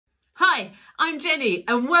Hi, I'm Jenny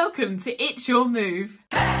and welcome to It's Your Move.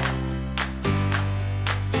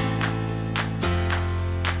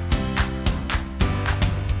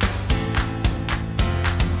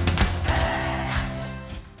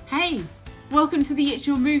 Hey, welcome to the It's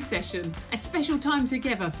Your Move session, a special time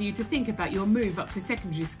together for you to think about your move up to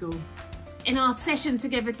secondary school. In our session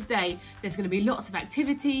together today, there's going to be lots of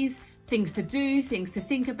activities, things to do, things to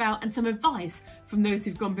think about, and some advice from those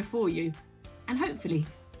who've gone before you. And hopefully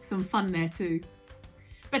some fun there too.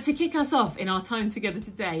 But to kick us off in our time together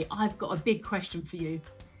today, I've got a big question for you.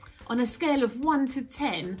 On a scale of 1 to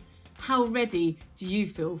 10, how ready do you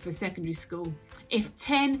feel for secondary school? If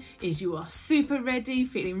 10 is you are super ready,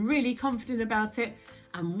 feeling really confident about it,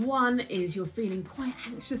 and 1 is you're feeling quite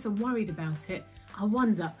anxious and worried about it, I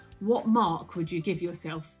wonder, what mark would you give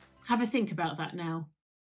yourself? Have a think about that now.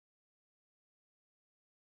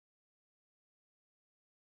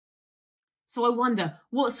 So I wonder,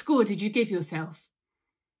 what score did you give yourself?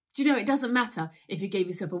 Do you know, it doesn't matter if you gave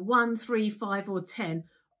yourself a 1, 3, 5 or 10,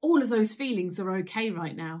 all of those feelings are okay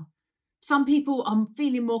right now. Some people are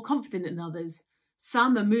feeling more confident than others.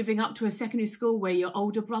 Some are moving up to a secondary school where your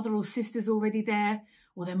older brother or sister's already there,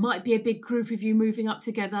 or there might be a big group of you moving up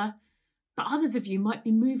together. But others of you might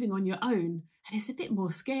be moving on your own, and it's a bit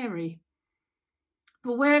more scary.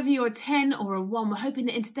 But wherever you're a 10 or a 1, we're hoping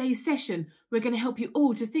that in today's session, we're going to help you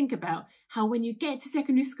all to think about how when you get to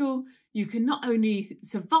secondary school, you can not only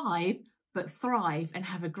survive, but thrive and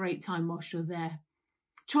have a great time whilst you're there.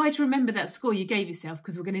 Try to remember that score you gave yourself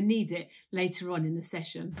because we're going to need it later on in the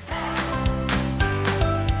session.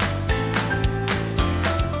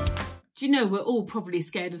 Do you know we're all probably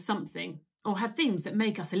scared of something or have things that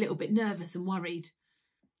make us a little bit nervous and worried?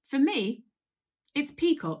 For me, it's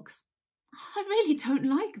peacocks. I really don't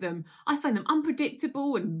like them. I find them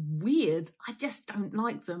unpredictable and weird. I just don't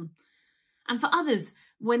like them. And for others,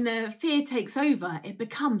 when the fear takes over, it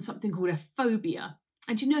becomes something called a phobia.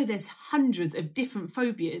 And you know, there's hundreds of different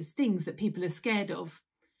phobias, things that people are scared of.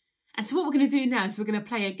 And so what we're going to do now is we're going to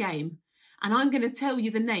play a game. And I'm going to tell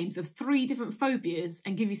you the names of 3 different phobias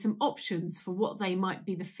and give you some options for what they might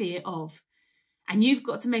be the fear of. And you've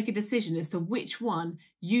got to make a decision as to which one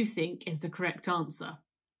you think is the correct answer.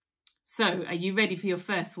 So, are you ready for your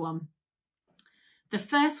first one? The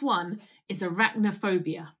first one is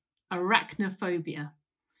arachnophobia. Arachnophobia.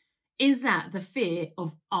 Is that the fear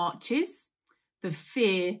of arches, the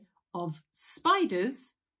fear of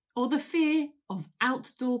spiders, or the fear of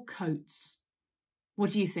outdoor coats?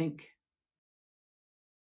 What do you think?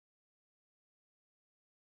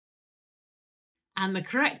 And the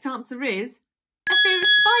correct answer is a fear of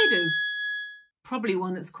spiders. Probably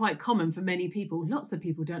one that's quite common for many people. Lots of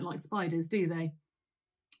people don't like spiders, do they?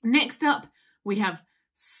 Next up, we have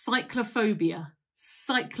cyclophobia.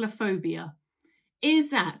 Cyclophobia.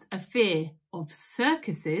 Is that a fear of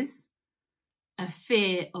circuses, a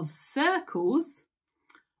fear of circles,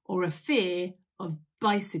 or a fear of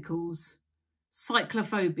bicycles?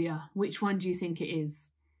 Cyclophobia. Which one do you think it is?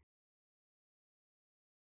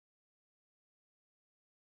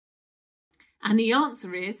 And the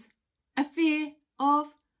answer is a fear of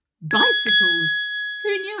bicycles. Who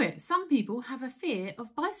knew it? Some people have a fear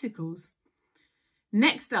of bicycles.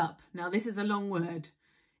 Next up, now this is a long word.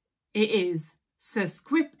 It is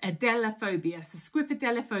sesquippedalophobia.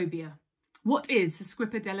 Sesquippedalophobia. What is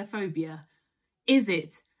sesquippedalophobia? Is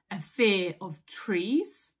it a fear of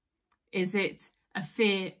trees? Is it a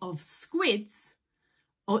fear of squids?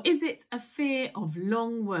 Or is it a fear of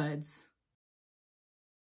long words?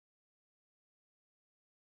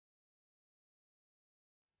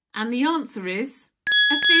 And the answer is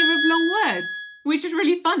a fear of long words, which is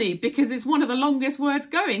really funny because it's one of the longest words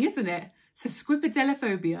going, isn't it?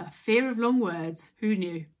 Sesquippedalophobia, fear of long words. Who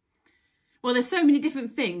knew? Well, there's so many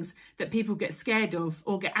different things that people get scared of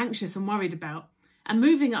or get anxious and worried about. And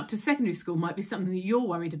moving up to secondary school might be something that you're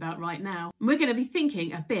worried about right now. And we're going to be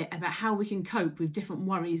thinking a bit about how we can cope with different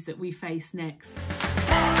worries that we face next.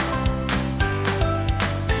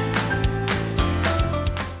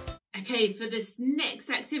 Okay, for this next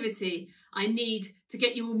activity, I need to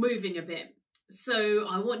get you all moving a bit. So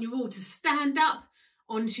I want you all to stand up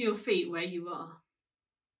onto your feet where you are.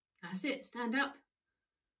 That's it, stand up.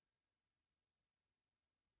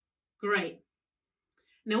 Great.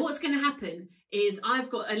 Now what's going to happen is I've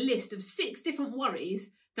got a list of 6 different worries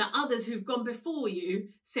that others who've gone before you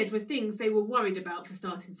said were things they were worried about for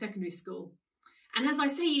starting secondary school. And as I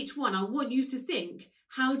say each one, I want you to think,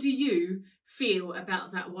 how do you feel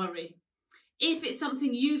about that worry? If it's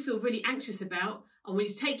something you feel really anxious about, I want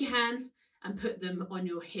you to take your hands and put them on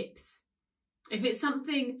your hips. If it's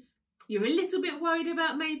something you're a little bit worried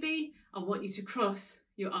about maybe, I want you to cross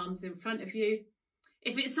your arms in front of you.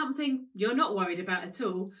 If it's something you're not worried about at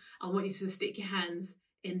all, I want you to stick your hands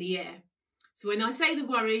in the air. So when I say the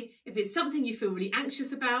worry, if it's something you feel really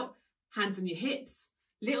anxious about, hands on your hips,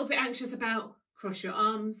 little bit anxious about, cross your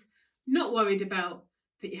arms, not worried about,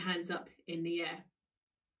 put your hands up in the air.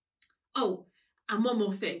 Oh, and one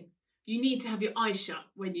more thing. You need to have your eyes shut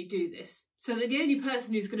when you do this, so that the only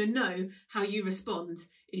person who's going to know how you respond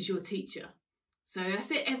is your teacher. So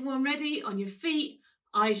that's it, everyone ready? On your feet,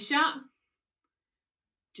 eyes shut.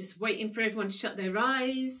 Just waiting for everyone to shut their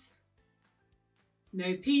eyes.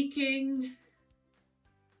 No peeking.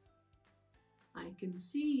 I can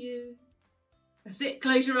see you. That's it,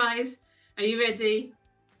 close your eyes. Are you ready?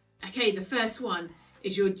 Okay, the first one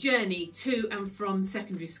is your journey to and from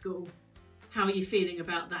secondary school. How are you feeling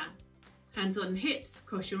about that? Hands on hips,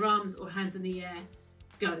 cross your arms, or hands in the air.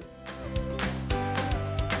 Go.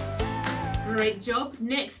 Great job.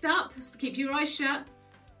 Next up, just keep your eyes shut,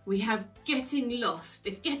 we have getting lost.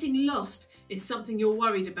 If getting lost is something you're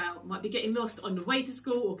worried about, might be getting lost on the way to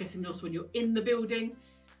school or getting lost when you're in the building.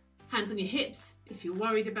 Hands on your hips if you're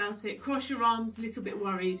worried about it. Cross your arms, a little bit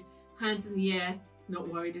worried. Hands in the air, not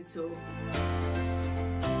worried at all.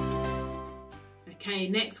 Okay,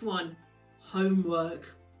 next one,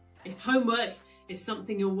 homework. If homework is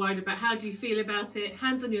something you're worried about, how do you feel about it?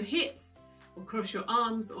 Hands on your hips or cross your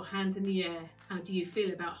arms or hands in the air. How do you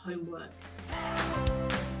feel about homework?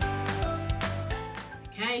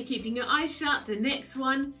 Okay, keeping your eyes shut. The next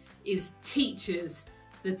one is teachers.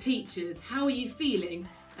 The teachers. How are you feeling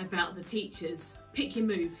about the teachers? Pick your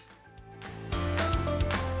move.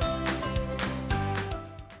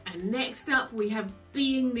 And next up we have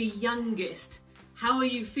being the youngest. How are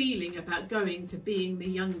you feeling about going to being the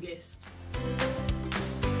youngest?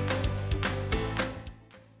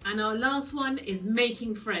 And our last one is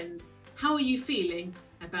making friends. How are you feeling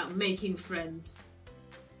about making friends?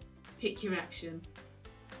 Pick your action.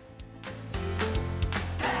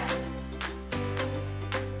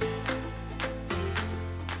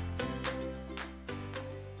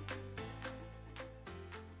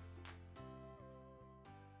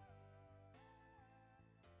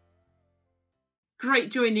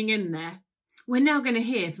 Great joining in there. We're now going to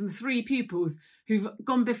hear from 3 pupils who've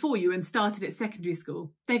gone before you and started at secondary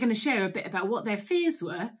school. They're going to share a bit about what their fears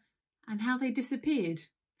were and how they disappeared.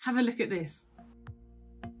 Have a look at this.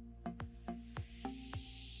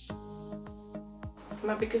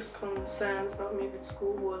 My biggest concerns about moving to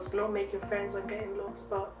school was not making friends and getting lost,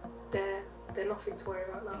 but they're nothing to worry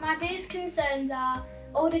about now. My biggest concerns are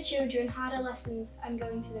older children, harder lessons and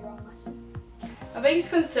going to the wrong lesson. My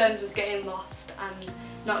biggest concerns was getting lost and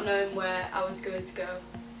not knowing where I was going to go.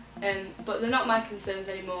 But they're not my concerns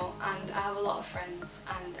anymore, and I have a lot of friends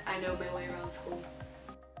and I know my way around school.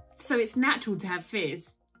 So it's natural to have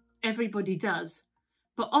fears. Everybody does.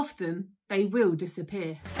 But often they will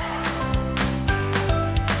disappear.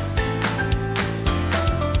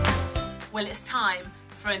 Well, it's time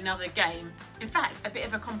for another game. In fact, a bit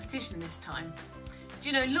of a competition this time. Do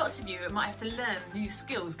you know, lots of you might have to learn new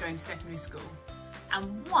skills going to secondary school.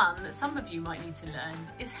 And one that some of you might need to learn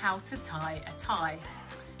is how to tie a tie.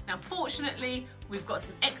 Now, fortunately, we've got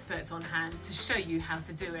some experts on hand to show you how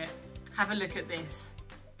to do it. Have a look at this.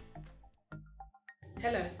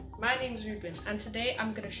 Hello, my name's Ruben, and today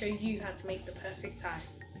I'm going to show you how to make the perfect tie.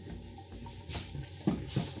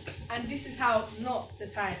 And this is how not to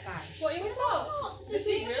tie a tie. What are you about? This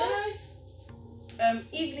is really nice.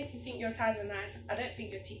 Even if you think your ties are nice, I don't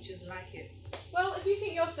think your teachers like it. Well, if you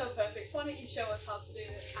think you're so perfect, why don't you show us how to do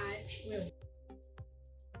it? I will.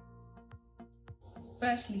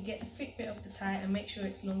 Firstly, get the thick bit of the tie and make sure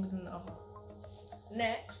it's longer than the other.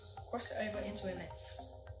 Next, cross it over into an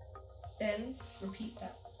X. Then, repeat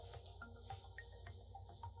that.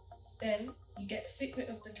 Then, you get the thick bit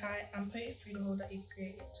of the tie and put it through the hole that you've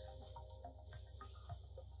created.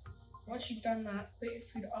 Once you've done that, put it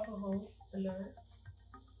through the other hole below.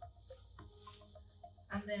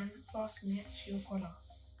 And then fasten it to your collar.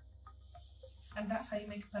 And that's how you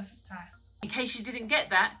make a perfect tie. In case you didn't get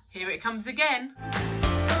that, here it comes again.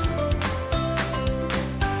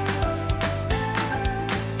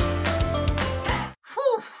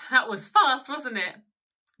 Whew, that was fast, wasn't it?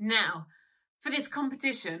 Now, for this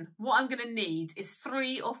competition, what I'm going to need is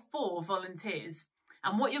 3 or 4 volunteers.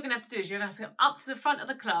 And what you're going to have to do is you're going to have to come up to the front of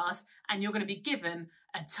the class and you're going to be given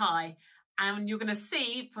a tie. And you're going to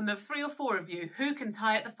see from the 3 or 4 of you who can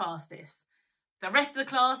tie it the fastest. The rest of the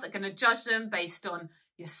class are going to judge them based on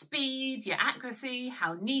your speed, your accuracy,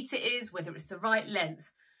 how neat it is, whether it's the right length.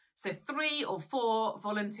 So 3 or 4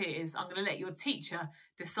 volunteers. I'm going to let your teacher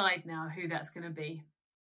decide now who that's going to be.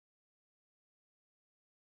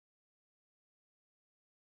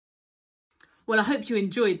 Well, I hope you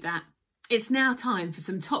enjoyed that. It's now time for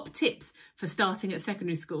some top tips for starting at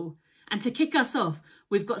secondary school. And to kick us off,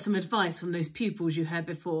 we've got some advice from those pupils you heard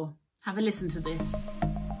before. Have a listen to this.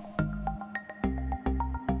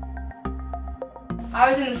 I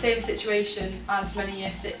was in the same situation as many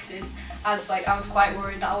year sixes, as I was quite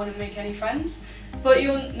worried that I wouldn't make any friends. But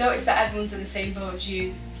you'll notice that everyone's in the same boat as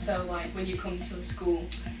you, so when you come to the school,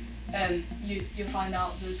 you'll find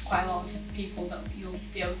out there's quite a lot of people that you'll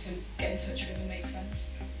be able to get in touch with and make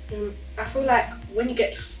friends. I feel like when you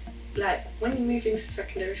when you move into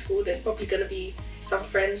secondary school, there's probably going to be some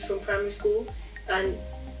friends from primary school, and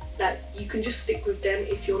you can just stick with them.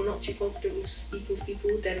 If you're not too confident with speaking to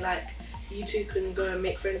people, then you two can go and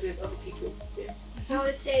make friends with other people. Yeah. I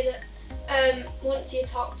would say that once you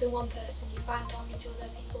talk to one person, you find talking to other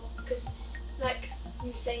people, because like you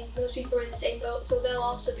were saying, most people are in the same boat, so they'll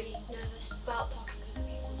also be nervous about talking to other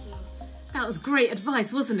people. So that was great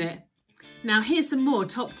advice, wasn't it? Now here's some more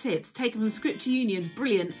top tips taken from Scripture Union's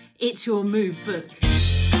brilliant It's Your Move book.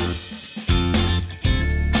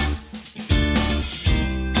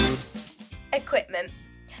 Equipment.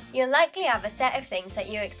 You'll likely have a set of things that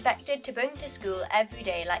you're expected to bring to school every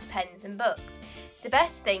day, like pens and books. The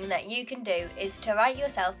best thing that you can do is to write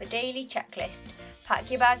yourself a daily checklist.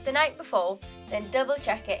 Pack your bag the night before, then double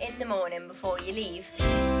check it in the morning before you leave.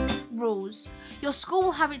 Rules. Your school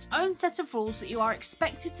will have its own set of rules that you are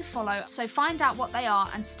expected to follow, so find out what they are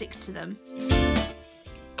and stick to them.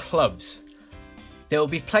 Clubs. There will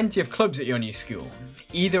be plenty of clubs at your new school,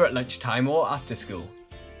 either at lunchtime or after school.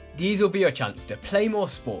 These will be your chance to play more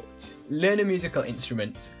sport, learn a musical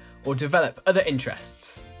instrument, or develop other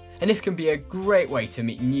interests. And this can be a great way to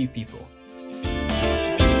meet new people.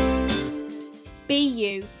 Be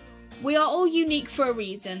you. We are all unique for a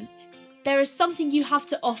reason. There is something you have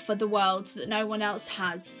to offer the world that no one else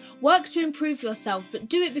has. Work to improve yourself, but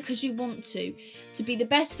do it because you want to be the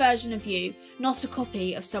best version of you, not a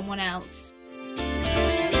copy of someone else.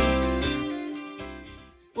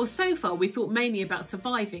 Well, so far we thought mainly about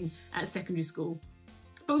surviving at secondary school.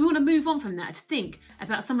 But we want to move on from that to think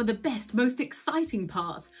about some of the best, most exciting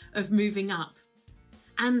parts of moving up.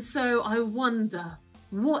 And so I wonder,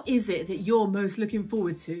 what is it that you're most looking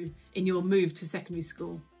forward to in your move to secondary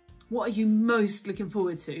school? What are you most looking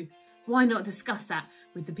forward to? Why not discuss that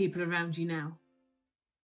with the people around you now?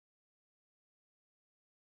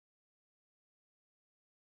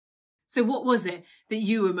 So what was it that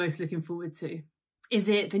you were most looking forward to? Is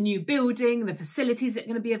it the new building, the facilities that are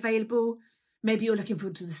going to be available? Maybe you're looking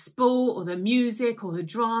forward to the sport or the music or the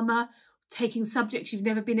drama, taking subjects you've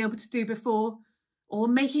never been able to do before, or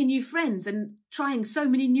making new friends and trying so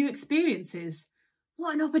many new experiences.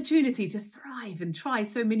 What an opportunity to thrive and try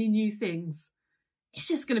so many new things. It's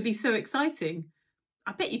just going to be so exciting.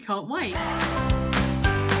 I bet you can't wait.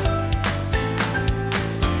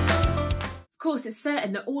 Of course, it's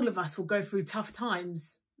certain that all of us will go through tough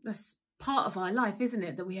times. That's part of our life, isn't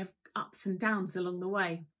it? That we have ups and downs along the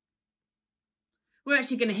way. We're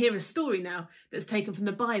actually going to hear a story now that's taken from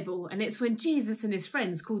the Bible, and it's when Jesus and his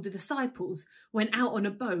friends, called the disciples, went out on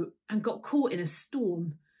a boat and got caught in a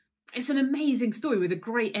storm. It's an amazing story with a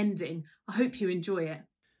great ending. I hope you enjoy it.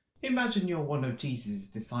 Imagine you're one of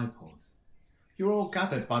Jesus' disciples. You're all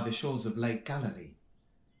gathered by the shores of Lake Galilee.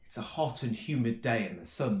 It's a hot and humid day and the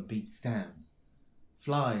sun beats down.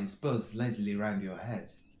 Flies buzz lazily round your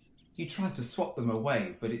head. You try to swat them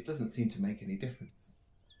away, but it doesn't seem to make any difference.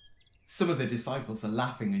 Some of the disciples are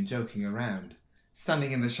laughing and joking around,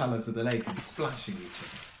 standing in the shallows of the lake and splashing each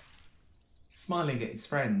other. Smiling at his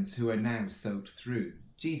friends who are now soaked through,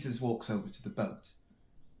 Jesus walks over to the boat.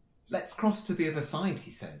 "Let's cross to the other side,"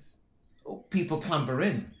 he says. People clamber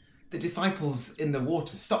in. The disciples in the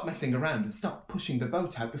water stop messing around and start pushing the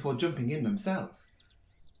boat out before jumping in themselves.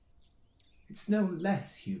 It's no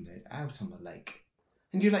less humid out on the lake,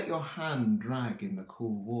 and you let your hand drag in the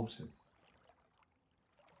cool waters.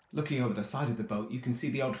 Looking over the side of the boat, you can see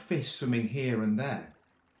the odd fish swimming here and there.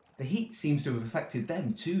 The heat seems to have affected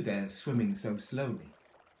them too, they're swimming so slowly.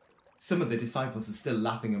 Some of the disciples are still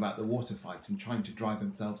laughing about the water fight and trying to dry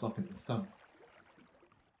themselves off in the sun.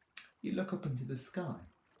 You look up into the sky.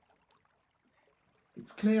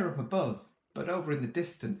 It's clear up above, but over in the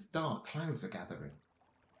distance, dark clouds are gathering.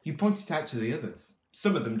 You point it out to the others.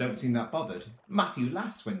 Some of them don't seem that bothered. Matthew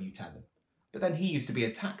laughs when you tell him. But then he used to be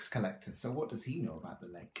a tax collector, so what does he know about the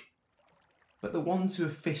lake? But the ones who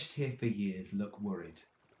have fished here for years look worried.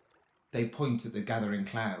 They point at the gathering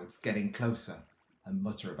clouds, getting closer, and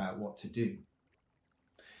mutter about what to do.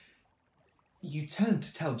 You turn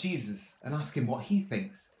to tell Jesus and ask him what he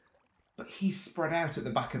thinks, but he's spread out at the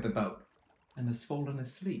back of the boat and has fallen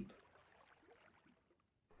asleep.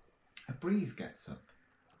 a breeze gets up,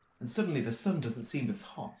 and suddenly the sun doesn't seem as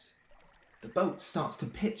hot. The boat starts to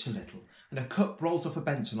pitch a little, and a cup rolls off a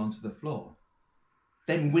bench and onto the floor.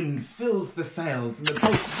 Then wind fills the sails, and the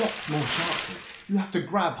boat rocks more sharply. You have to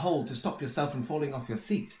grab hold to stop yourself from falling off your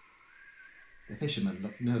seat. The fishermen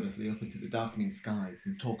look nervously up into the darkening skies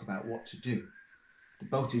and talk about what to do. The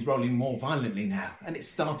boat is rolling more violently now, and it's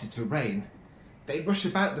started to rain. They rush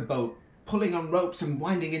about the boat, pulling on ropes and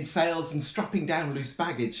winding in sails and strapping down loose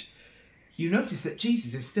baggage. You notice that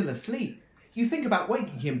Jesus is still asleep. You think about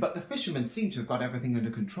waking him, but the fishermen seem to have got everything under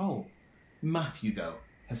control. Matthew, though,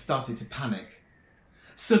 has started to panic.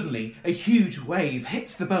 Suddenly, a huge wave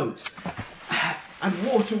hits the boat, and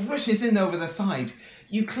water rushes in over the side.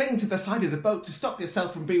 You cling to the side of the boat to stop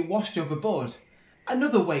yourself from being washed overboard.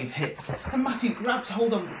 Another wave hits, and Matthew grabs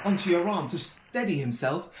hold onto your arm to steady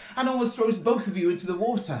himself and almost throws both of you into the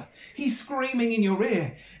water. He's screaming in your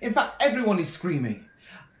ear. In fact, everyone is screaming.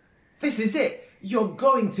 This is it. You're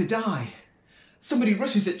going to die. Somebody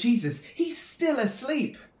rushes at Jesus. He's still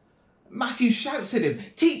asleep. Matthew shouts at him,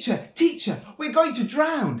 "Teacher, teacher, we're going to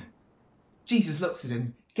drown." Jesus looks at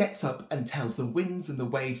him, gets up and tells the winds and the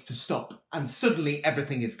waves to stop, and suddenly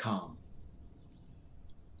everything is calm.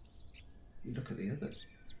 You look at the others.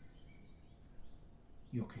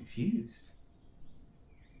 You're confused.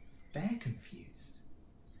 They're confused.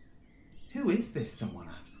 Who is this, someone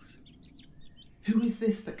asks. Who is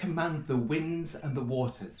this that commands the winds and the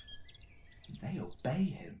waters? They obey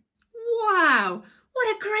him. Wow,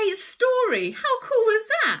 what a great story. How cool was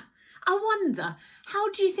that? I wonder, how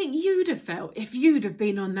do you think you'd have felt if you'd have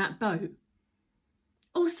been on that boat?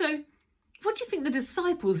 Also, what do you think the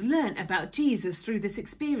disciples learnt about Jesus through this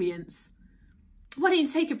experience? Why don't you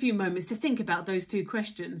take a few moments to think about those two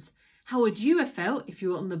questions? How would you have felt if you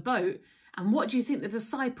were on the boat? And what do you think the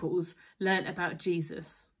disciples learnt about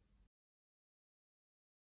Jesus?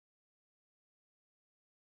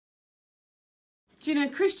 Do you know,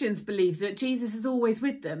 Christians believe that Jesus is always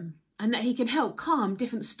with them and that he can help calm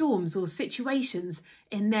different storms or situations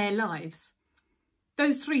in their lives.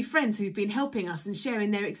 Those three friends who've been helping us and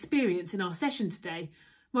sharing their experience in our session today,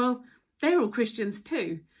 well, they're all Christians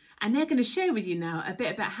too, and they're going to share with you now a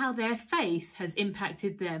bit about how their faith has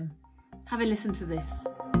impacted them. Have a listen to this.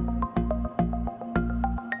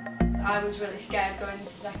 I was really scared going into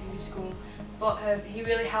secondary school, but he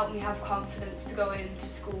really helped me have confidence to go into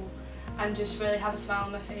school and just really have a smile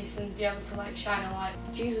on my face and be able to shine a light.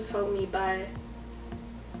 Jesus helped me by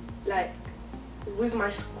with my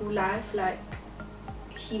school life,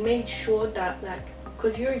 he made sure that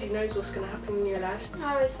because he already knows what's going to happen in your life.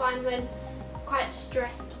 I always find when quite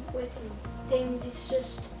stressed with things, it's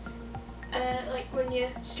just when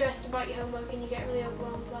you're stressed about your homework and you get really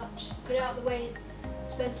overwhelmed, just put it out of the way and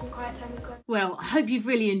spend some quiet time with God. Well, I hope you've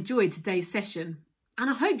really enjoyed today's session, and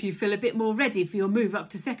I hope you feel a bit more ready for your move up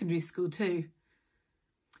to secondary school too.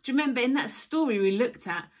 Do you remember in that story we looked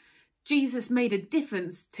at, Jesus made a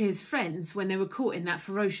difference to his friends when they were caught in that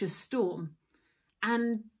ferocious storm?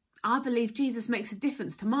 And I believe Jesus makes a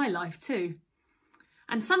difference to my life too.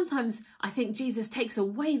 And sometimes I think Jesus takes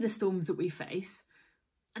away the storms that we face,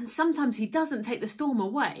 and sometimes he doesn't take the storm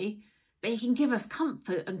away, but he can give us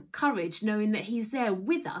comfort and courage knowing that he's there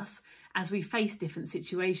with us as we face different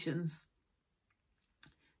situations.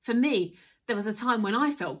 For me, there was a time when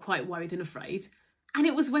I felt quite worried and afraid, and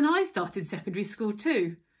it was when I started secondary school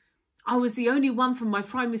too. I was the only one from my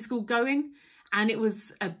primary school going, and it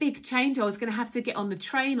was a big change. I was going to have to get on the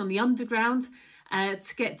train, on the underground,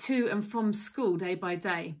 to get to and from school day by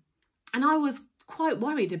day. And I was quite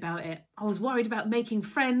worried about it. I was worried about making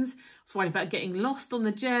friends. I was worried about getting lost on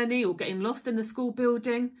the journey or getting lost in the school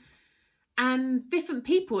building. And different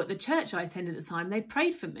people at the church I attended at the time, they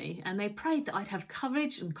prayed for me, and they prayed that I'd have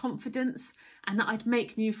courage and confidence and that I'd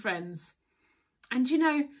make new friends. And you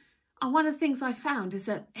know, one of the things I found is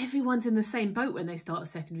that everyone's in the same boat when they start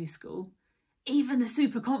secondary school. Even the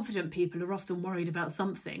super confident people are often worried about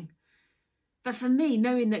something. But for me,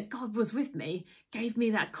 knowing that God was with me gave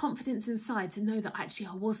me that confidence inside to know that actually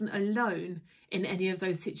I wasn't alone in any of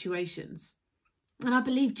those situations. And I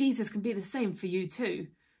believe Jesus can be the same for you too,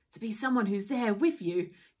 to be someone who's there with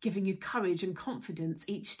you, giving you courage and confidence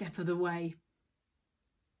each step of the way.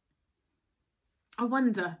 I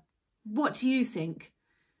wonder, what do you think?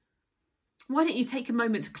 Why don't you take a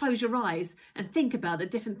moment to close your eyes and think about the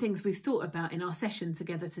different things we've thought about in our session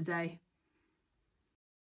together today?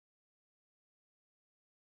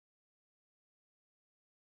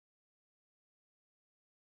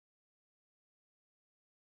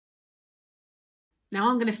 Now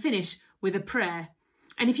I'm going to finish with a prayer.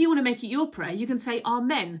 And if you want to make it your prayer, you can say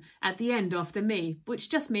Amen at the end after me, which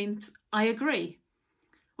just means I agree.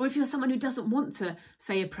 Or if you're someone who doesn't want to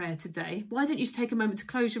say a prayer today, why don't you just take a moment to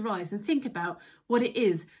close your eyes and think about what it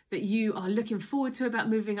is that you are looking forward to about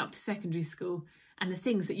moving up to secondary school and the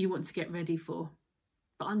things that you want to get ready for.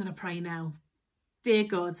 But I'm going to pray now. Dear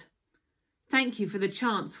God, thank you for the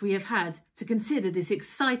chance we have had to consider this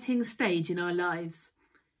exciting stage in our lives.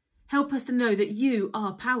 Help us to know that you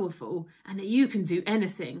are powerful and that you can do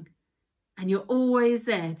anything. And you're always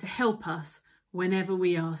there to help us whenever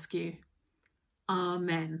we ask you.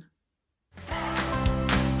 Amen.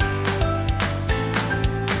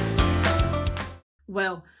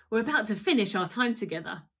 Well, we're about to finish our time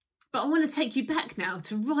together, but I want to take you back now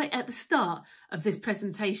to right at the start of this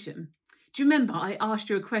presentation. Do you remember I asked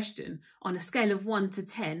you a question on a scale of 1 to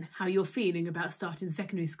 10 how you're feeling about starting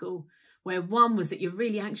secondary school, where 1 was that you're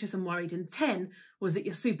really anxious and worried and 10 was that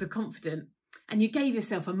you're super confident, and you gave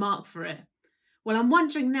yourself a mark for it. Well, I'm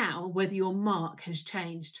wondering now whether your mark has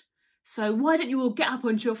changed. So why don't you all get up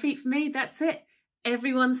onto your feet for me? That's it.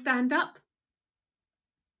 Everyone stand up.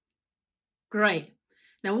 Great.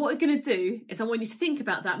 Now what we're going to do is I want you to think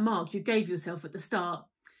about that mark you gave yourself at the start.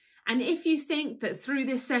 And if you think that through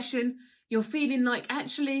this session you're feeling like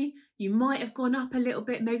actually you might have gone up a little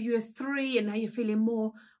bit, maybe you were 3 and now you're feeling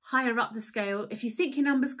more higher up the scale. If you think your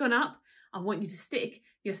number's gone up, I want you to stick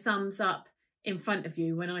your thumbs up in front of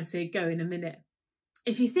you when I say go in a minute.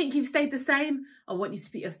 If you think you've stayed the same, I want you to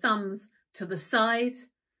put your thumbs to the side.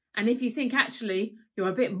 And if you think actually you're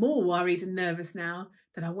a bit more worried and nervous now,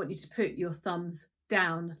 then I want you to put your thumbs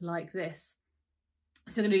down like this.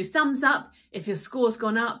 So I'm going to do thumbs up if your score's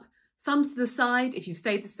gone up, thumbs to the side if you've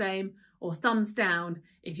stayed the same, or thumbs down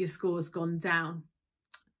if your score's gone down.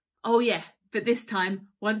 Oh yeah, but this time,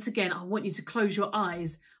 once again, I want you to close your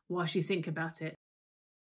eyes whilst you think about it.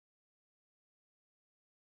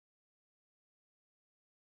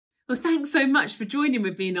 Well, thanks so much for joining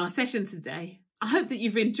with me in our session today. I hope that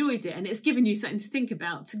you've enjoyed it and it's given you something to think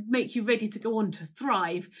about to make you ready to go on to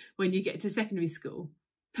thrive when you get to secondary school.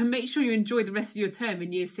 But make sure you enjoy the rest of your term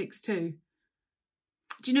in year 6 too.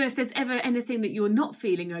 Do you know if there's ever anything that you're not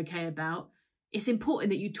feeling okay about, it's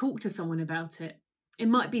important that you talk to someone about it. It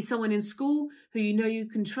might be someone in school who you know you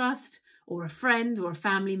can trust, or a friend or a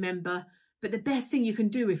family member, but the best thing you can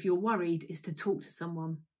do if you're worried is to talk to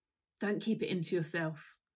someone. Don't keep it into yourself.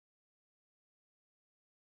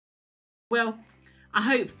 Well, I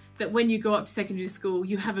hope that when you go up to secondary school,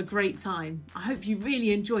 you have a great time. I hope you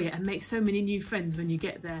really enjoy it and make so many new friends when you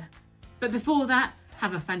get there. But before that,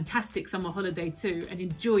 have a fantastic summer holiday too and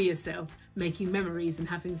enjoy yourself making memories and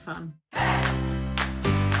having fun.